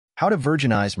How to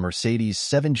Virginize Mercedes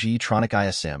 7G Tronic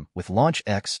ISM with Launch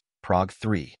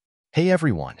X431. Hey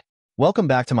everyone, welcome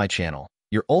back to my channel,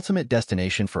 your ultimate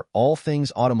destination for all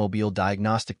things automobile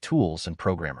diagnostic tools and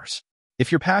programmers.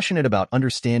 If you're passionate about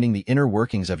understanding the inner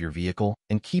workings of your vehicle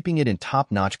and keeping it in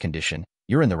top-notch condition,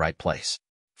 you're in the right place.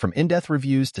 From in-depth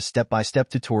reviews to step-by-step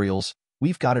tutorials,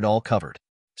 we've got it all covered.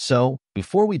 So,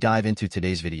 before we dive into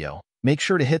today's video, make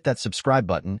sure to hit that subscribe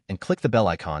button and click the bell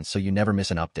icon so you never miss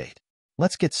an update.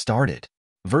 Let's get started.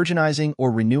 Virginizing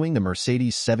or renewing the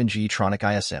Mercedes 7G Tronic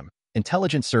ISM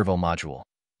Intelligent Servo Module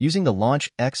using the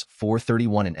Launch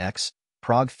X431 and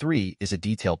X-Prog3 is a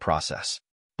detailed process.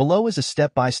 Below is a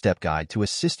step-by-step guide to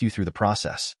assist you through the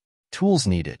process. Tools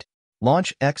needed: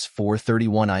 Launch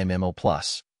X431 IMMO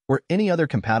Plus, or any other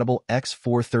compatible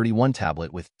X431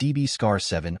 tablet with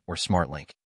DB-SCAR7 or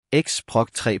SmartLink.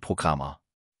 X-Prog3 Programmer.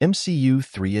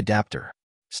 MCU3 Adapter.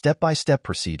 Step-by-step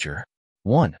procedure.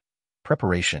 1.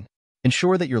 Preparation.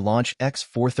 Ensure that your Launch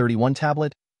X431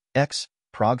 tablet,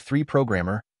 X-Prog3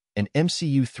 Programmer, and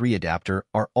MCU3 Adapter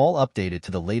are all updated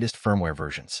to the latest firmware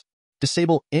versions.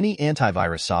 Disable any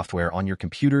antivirus software on your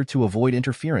computer to avoid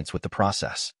interference with the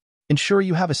process. Ensure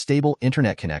you have a stable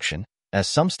internet connection, as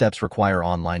some steps require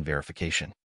online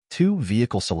verification. 2.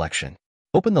 Vehicle selection.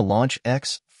 Open the Launch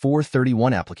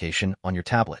X431 application on your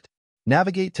tablet.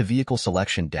 Navigate to Vehicle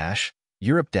Selection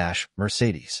Europe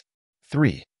Mercedes.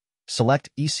 3. Select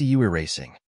ECU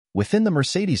Erasing. Within the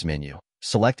Mercedes menu,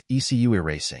 select ECU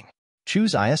Erasing.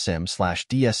 Choose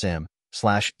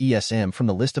ISM/DSM/ESM from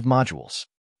the list of modules.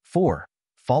 4.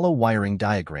 Follow wiring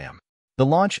diagram. The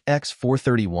Launch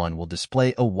X431 will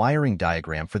display a wiring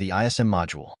diagram for the ISM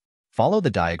module. Follow the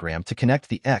diagram to connect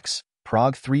the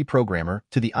X-Prog3 Programmer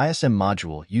to the ISM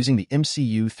module using the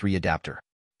MCU3 Adapter.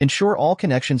 Ensure all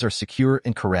connections are secure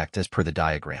and correct as per the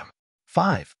diagram.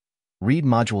 5. Read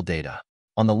module data.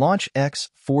 On the Launch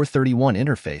X431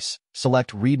 interface,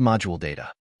 select Read Module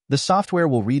Data. The software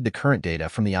will read the current data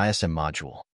from the ISM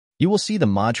module. You will see the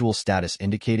module status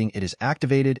indicating it is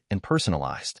activated and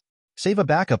personalized. Save a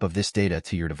backup of this data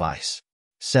to your device.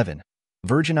 7.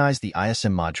 Virginize the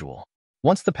ISM module.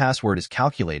 Once the password is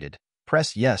calculated,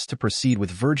 press Yes to proceed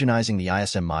with virginizing the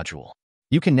ISM module.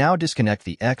 You can now disconnect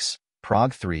the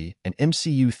X-Prog3 and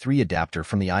MCU3 adapter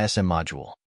from the ISM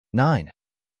module. 9.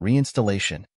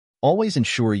 Reinstallation. Always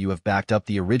ensure you have backed up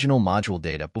the original module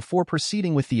data before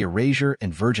proceeding with the erasure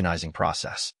and virginizing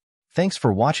process. Thanks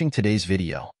for watching today's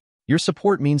video. Your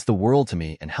support means the world to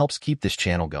me and helps keep this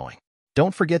channel going.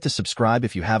 Don't forget to subscribe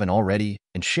if you haven't already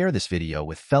and share this video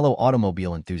with fellow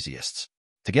automobile enthusiasts.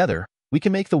 Together, we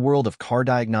can make the world of car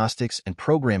diagnostics and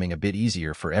programming a bit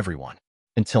easier for everyone.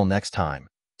 Until next time,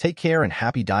 take care and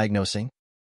happy diagnosing.